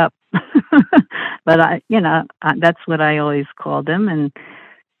made that up. But that's what I always called him. And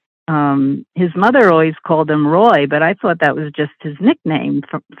his mother always called him Roy, but I thought that was just his nickname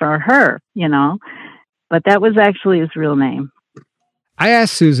for her, But that was actually his real name. I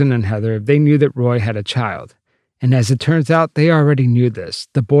asked Susan and Heather if they knew that Roy had a child. And as it turns out, they already knew this.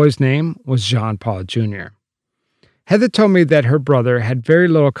 The boy's name was Jean Paul Jr. Heather told me that her brother had very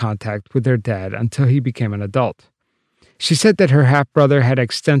little contact with their dad until he became an adult. She said that her half-brother had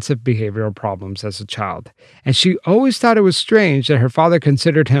extensive behavioral problems as a child, and she always thought it was strange that her father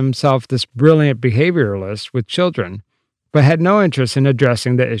considered himself this brilliant behavioralist with children, but had no interest in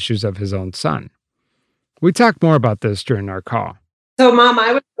addressing the issues of his own son. We talked more about this during our call. So, Mom,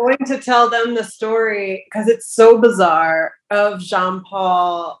 I was going to tell them the story because it's so bizarre of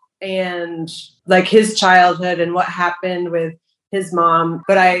Jean-Paul and like his childhood and what happened with his mom.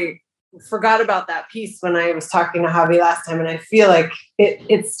 But I forgot about that piece when I was talking to Javi last time. And I feel like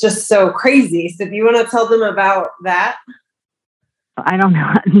it's just so crazy. So do you want to tell them about that? I don't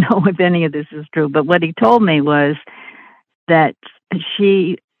know if any of this is true, but what he told me was that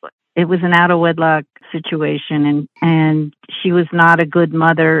it was an out of wedlock situation, and she was not a good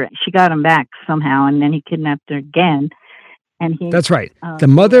mother. She got him back somehow, and then he kidnapped her again. And That's right. The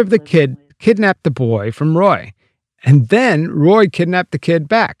mother of the kid kidnapped the boy from Roy, and then Roy kidnapped the kid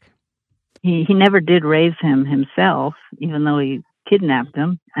back. He never did raise him himself, even though he kidnapped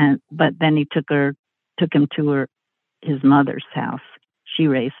him. But then he took him to his mother's house. She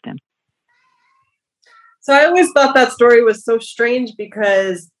raised him. So I always thought that story was so strange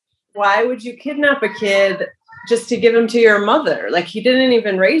because why would you kidnap a kid just to give him to your mother? Like, he didn't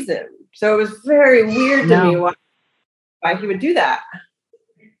even raise him. So it was very weird to me why he would do that.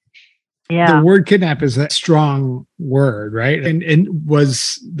 Yeah. The word kidnap is a strong word, right? And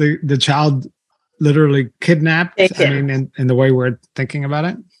was the child literally kidnapped? I mean, in the way we're thinking about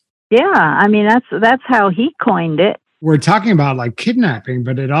it? Yeah. I mean, that's how he coined it. We're talking about like kidnapping,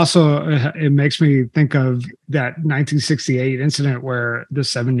 but it also, it makes me think of that 1968 incident where the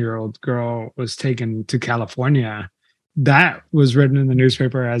 7-year-old girl was taken to California. That was written in the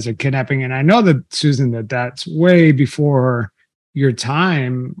newspaper as a kidnapping. And I know that, Susan, that's way before your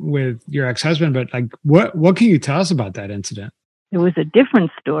time with your ex-husband, but like, what can you tell us about that incident? There was a different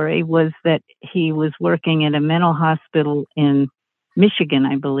story, was that he was working at a mental hospital in Michigan,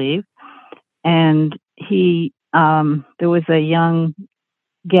 I believe. And there was a young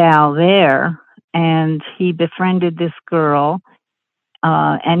gal there, and he befriended this girl.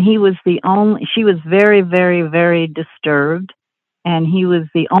 And she was very, very, very disturbed. And he was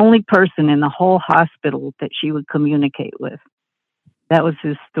the only person in the whole hospital that she would communicate with. That was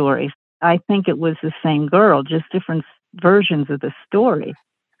his story. I think it was the same girl, just different versions of the story.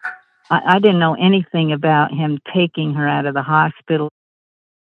 I didn't know anything about him taking her out of the hospital.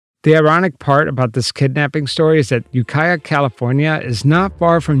 The ironic part about this kidnapping story is that Ukiah, California is not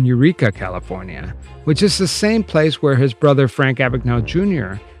far from Eureka, California, which is the same place where his brother Frank Abagnale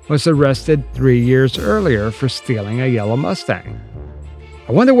Jr. was arrested 3 years earlier for stealing a yellow Mustang.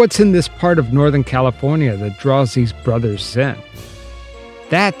 I wonder what's in this part of Northern California that draws these brothers in.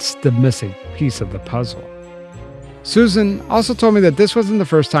 That's the missing piece of the puzzle. Susan also told me that this wasn't the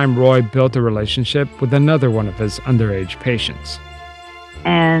first time Roy built a relationship with another one of his underage patients.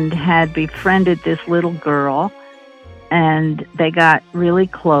 And had befriended this little girl, and they got really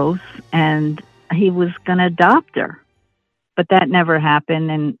close, and he was going to adopt her. But that never happened.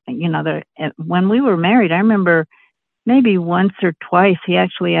 And, when we were married, I remember maybe once or twice he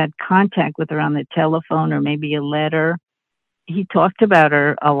actually had contact with her on the telephone or maybe a letter. He talked about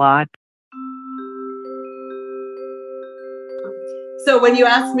her a lot. So when you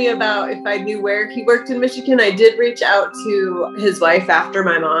asked me about if I knew where he worked in Michigan, I did reach out to his wife after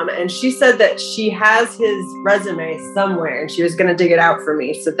my mom, and she said that she has his resume somewhere and she was going to dig it out for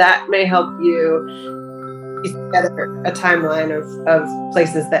me. So that may help you piece together a timeline of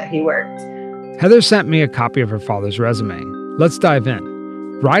places that he worked. Heather sent me a copy of her father's resume. Let's dive in.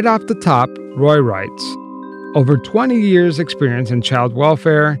 Right off the top, Roy writes, over 20 years experience in child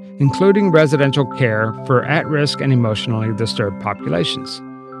welfare, including residential care for at-risk and emotionally disturbed populations.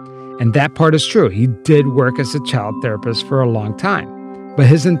 And that part is true. He did work as a child therapist for a long time, but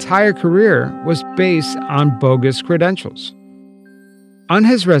his entire career was based on bogus credentials. On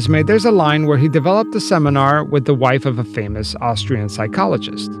his resume, there's a line where he developed a seminar with the wife of a famous Austrian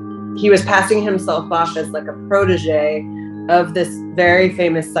psychologist. He was passing himself off as like a protege of this very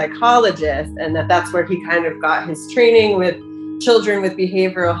famous psychologist, and that's where he kind of got his training with children with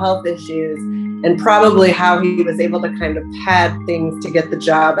behavioral health issues, and probably how he was able to kind of pad things to get the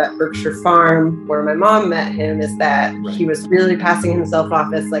job at Berkshire Farm, where my mom met him, is that he was really passing himself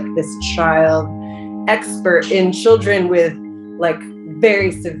off as like this child expert in children with like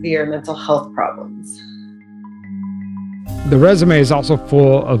very severe mental health problems. The resume is also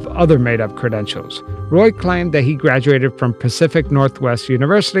full of other made-up credentials. Roy claimed that he graduated from Pacific Northwest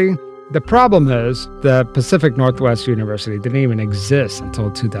University. The problem is the Pacific Northwest University didn't even exist until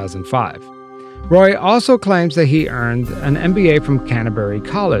 2005. Roy also claims that he earned an MBA from Canterbury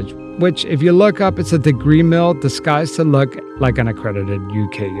College, which, if you look up, it's a degree mill disguised to look like an accredited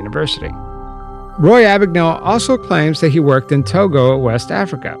UK university. Roy Abagnale also claims that he worked in Togo, West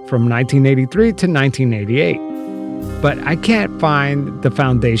Africa, from 1983 to 1988. but I can't find the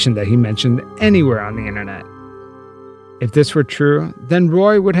foundation that he mentioned anywhere on the internet. If this were true, then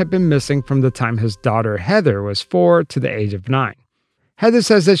Roy would have been missing from the time his daughter Heather was 4 to the age of 9. Heather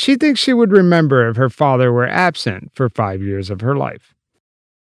says that she thinks she would remember if her father were absent for 5 years of her life.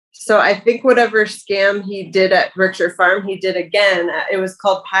 So I think whatever scam he did at Berkshire Farm, he did again. It was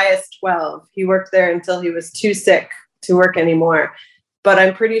called Pius 12. He worked there until he was too sick to work anymore. But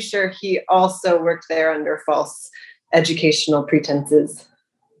I'm pretty sure he also worked there under false educational pretenses.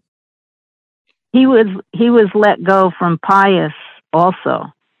 He was let go from Pius also.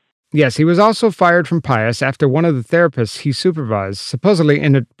 Yes, he was also fired from Pius after one of the therapists he supervised supposedly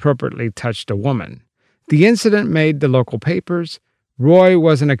inappropriately touched a woman. The incident made the local papers. Roy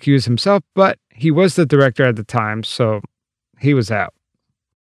wasn't accused himself, but he was the director at the time, so he was out.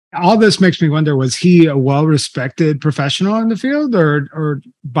 All this makes me wonder, was he a well-respected professional in the field or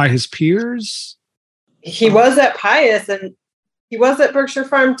by his peers? He was at Pius and he was at Berkshire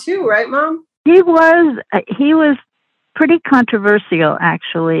Farm too, right, Mom? He was pretty controversial,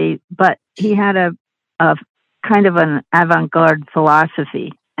 actually, but he had a kind of an avant-garde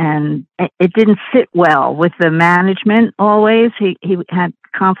philosophy, and it didn't sit well with the management always. He had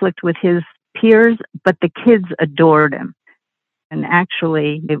conflict with his peers, but the kids adored him. And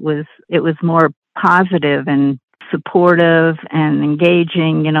actually, it was more positive and supportive and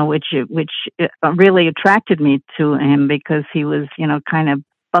engaging, which really attracted me to him because he was, kind of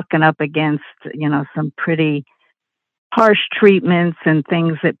bucking up against, some pretty harsh treatments and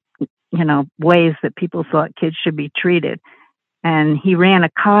things that, ways that people thought kids should be treated. And he ran a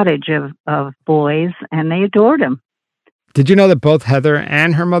cottage of boys, and they adored him. Did you know that both Heather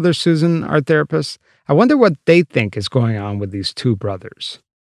and her mother, Susan, are therapists? I wonder what they think is going on with these two brothers.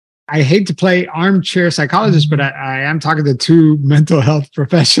 I hate to play armchair psychologist, but I am talking to two mental health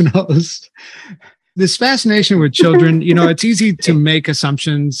professionals. This fascination with children, it's easy to make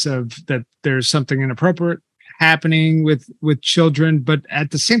assumptions of that there's something inappropriate happening with children, but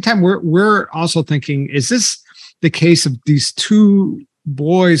at the same time, we're also thinking, is this the case of these two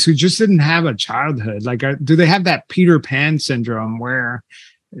boys who just didn't have a childhood? Like, do they have that Peter Pan syndrome where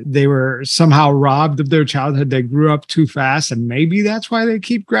they were somehow robbed of their childhood? They grew up too fast, and maybe that's why they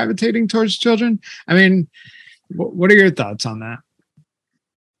keep gravitating towards children. I mean, what are your thoughts on that?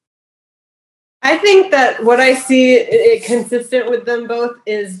 I think that what I see consistent with them both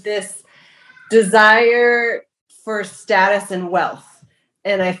is this desire for status and wealth.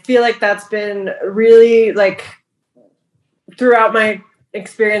 And I feel like that's been really throughout my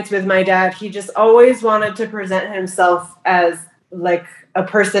experience with my dad. He just always wanted to present himself as a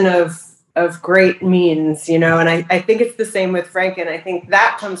person of great means, and I think it's the same with Frank. And I think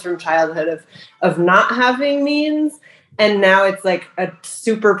that comes from childhood of not having means. And now it's a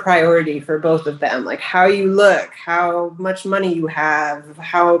super priority for both of them, how you look, how much money you have,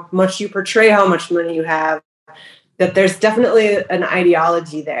 how much you portray how much money you have, that there's definitely an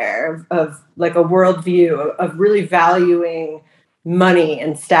ideology there of a worldview of really valuing money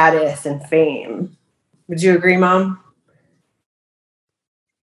and status and fame. Would you agree, Mom?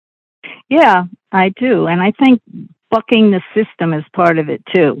 Yeah, I do. And I think bucking the system is part of it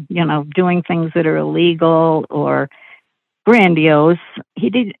too, doing things that are illegal or grandiose. He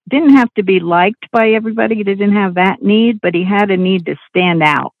didn't have to be liked by everybody. He didn't have that need, but he had a need to stand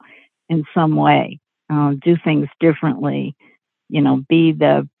out in some way, do things differently, be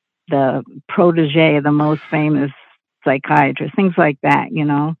the protege of the most famous psychiatrist, things like that,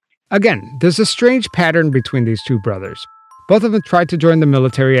 Again, there's a strange pattern between these two brothers. Both of them tried to join the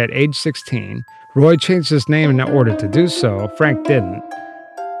military at age 16. Roy changed his name in order to do so. Frank didn't.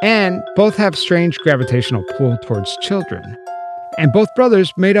 And both have strange gravitational pull towards children. And both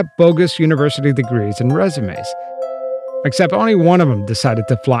brothers made up bogus university degrees and resumes. Except only one of them decided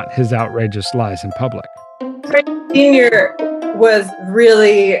to flaunt his outrageous lies in public. Frank Sr. was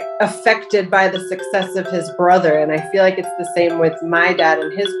really affected by the success of his brother. And I feel like it's the same with my dad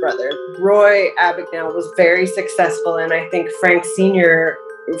and his brother. Roy Abagnale was very successful. And I think Frank Sr.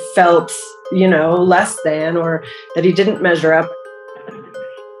 felt, less than, or that he didn't measure up.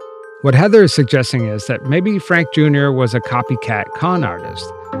 What Heather is suggesting is that maybe Frank Jr. was a copycat con artist,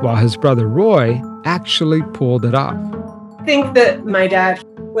 while his brother Roy actually pulled it off. I think that my dad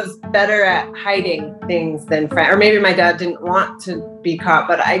was better at hiding things than Frank, or maybe my dad didn't want to be caught,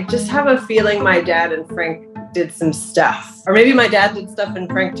 but I just have a feeling my dad and Frank did some stuff. Or maybe my dad did stuff and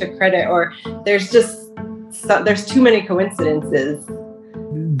Frank took credit, or there's too many coincidences.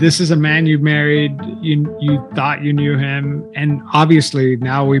 this is a man you married, you thought you knew him, and obviously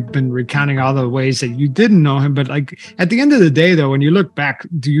now we've been recounting all the ways that you didn't know him, but like at the end of the day though, when you look back,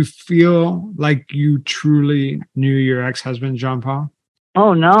 do you feel like you truly knew your ex-husband, Jean-Paul?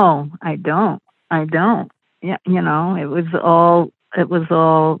 Oh no, I don't. Yeah, it was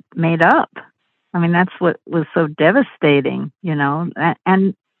all made up. I mean, that's what was so devastating,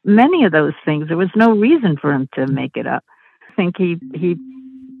 and many of those things, there was no reason for him to make it up. I think he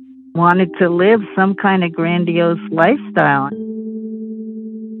wanted to live some kind of grandiose lifestyle.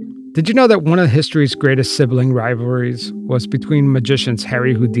 Did you know that one of history's greatest sibling rivalries was between magicians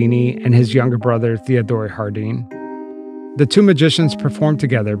Harry Houdini and his younger brother, Theodore Hardin? The two magicians performed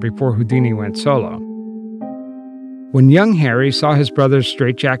together before Houdini went solo. When young Harry saw his brother's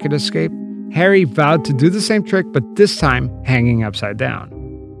straitjacket escape, Harry vowed to do the same trick, but this time hanging upside down.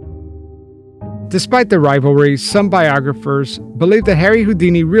 Despite the rivalry, some biographers believe that Harry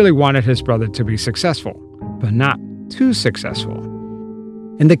Houdini really wanted his brother to be successful, but not too successful.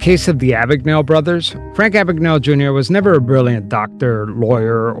 In the case of the Abagnale brothers, Frank Abagnale Jr. was never a brilliant doctor,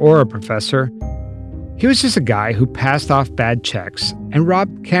 lawyer, or a professor. He was just a guy who passed off bad checks and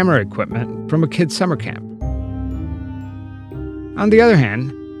robbed camera equipment from a kid's summer camp. On the other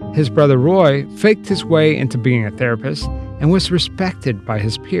hand, his brother Roy faked his way into being a therapist and was respected by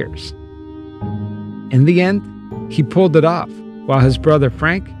his peers. In the end, he pulled it off, while his brother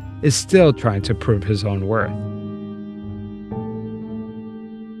Frank is still trying to prove his own worth.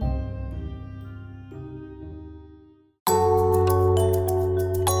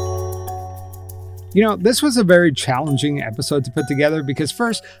 This was a very challenging episode to put together because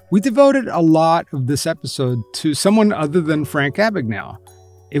first, we devoted a lot of this episode to someone other than Frank Abagnale.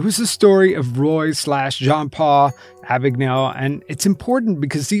 It was the story of Roy/Jean-Paul Abagnale, and it's important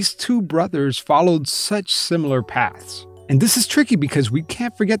because these two brothers followed such similar paths. And this is tricky because we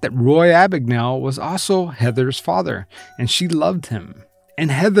can't forget that Roy Abagnale was also Heather's father, and she loved him.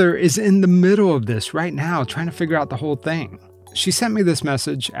 And Heather is in the middle of this right now, trying to figure out the whole thing. She sent me this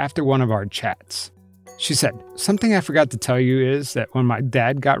message after one of our chats. She said, "Something I forgot to tell you is that when my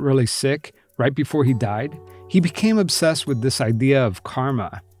dad got really sick, right before he died, he became obsessed with this idea of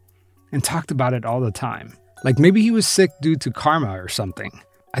karma and talked about it all the time. Like maybe he was sick due to karma or something.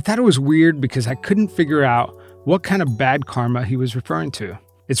 I thought it was weird because I couldn't figure out what kind of bad karma he was referring to.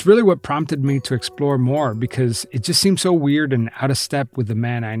 It's really what prompted me to explore more because it just seemed so weird and out of step with the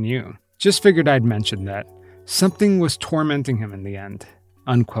man I knew. Just figured I'd mention that. Something was tormenting him in the end."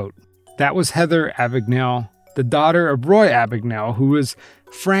 Unquote. That was Heather Abagnale, the daughter of Roy Abagnale, who was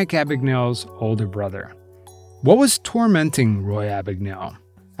Frank Abagnale's older brother. What was tormenting Roy Abagnale?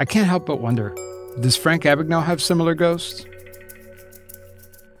 I can't help but wonder, does Frank Abagnale have similar ghosts?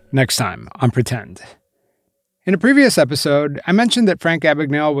 Next time on Pretend. In a previous episode, I mentioned that Frank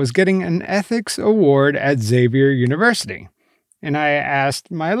Abagnale was getting an ethics award at Xavier University. And I asked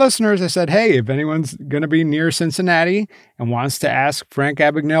my listeners, I said, hey, if anyone's going to be near Cincinnati and wants to ask Frank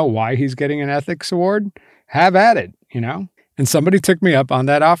Abagnale why he's getting an ethics award, have at it, And somebody took me up on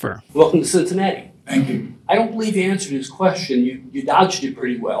that offer. Welcome to Cincinnati. Thank you. I don't believe you answered his question. You dodged it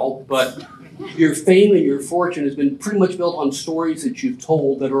pretty well, but your fame and your fortune has been pretty much built on stories that you've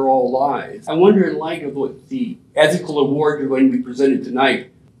told that are all lies. I wonder, in light of what the ethical award you're going to be presented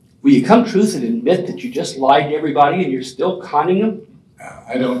tonight, will you come truth and admit that you just lied to everybody and you're still conning them?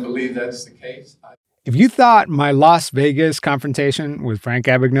 I don't believe that's the case. If you thought my Las Vegas confrontation with Frank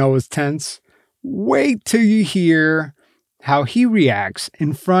Abagnale was tense, wait till you hear how he reacts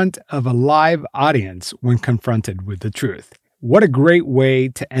in front of a live audience when confronted with the truth. What a great way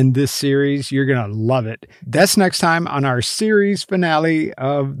to end this series. You're going to love it. That's next time on our series finale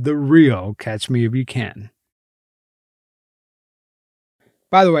of The Real Catch Me If You Can.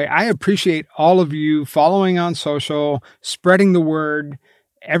 By the way, I appreciate all of you following on social, spreading the word,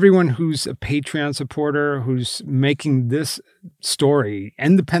 everyone who's a Patreon supporter, who's making this story,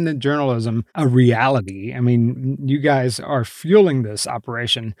 independent journalism, a reality. I mean, you guys are fueling this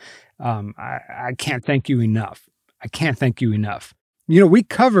operation. I can't thank you enough. I can't thank you enough. We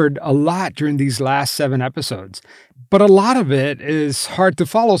covered a lot during these last 7 episodes, but a lot of it is hard to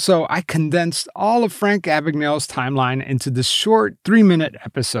follow, so I condensed all of Frank Abagnale's timeline into this short 3-minute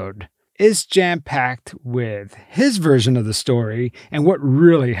episode. It's jam-packed with his version of the story and what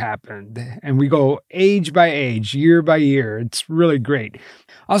really happened, and we go age by age, year by year. It's really great.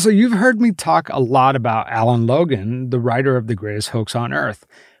 Also, you've heard me talk a lot about Alan Logan, the writer of The Greatest Hoax on Earth.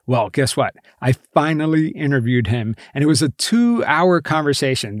 Well, guess what? I finally interviewed him, and it was a 2-hour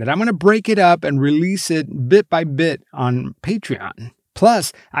conversation that I'm going to break it up and release it bit by bit on Patreon.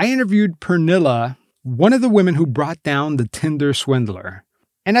 Plus, I interviewed Pernilla, one of the women who brought down the Tinder swindler.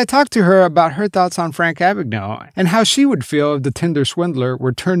 And I talked to her about her thoughts on Frank Abagnale and how she would feel if The Tinder Swindler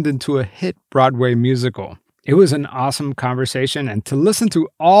were turned into a hit Broadway musical. It was an awesome conversation, and to listen to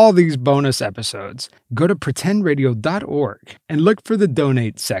all these bonus episodes, go to pretendradio.org and look for the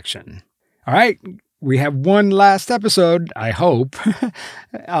donate section. All right, we have one last episode, I hope.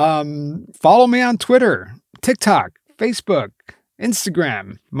 Follow me on Twitter, TikTok, Facebook,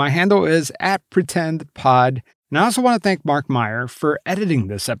 Instagram. My handle is @PretendPod. And I also want to thank Mark Meyer for editing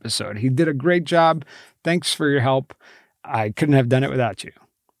this episode. He did a great job. Thanks for your help. I couldn't have done it without you.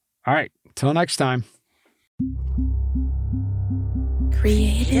 All right, till next time.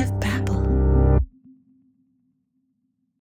 Creative Babble.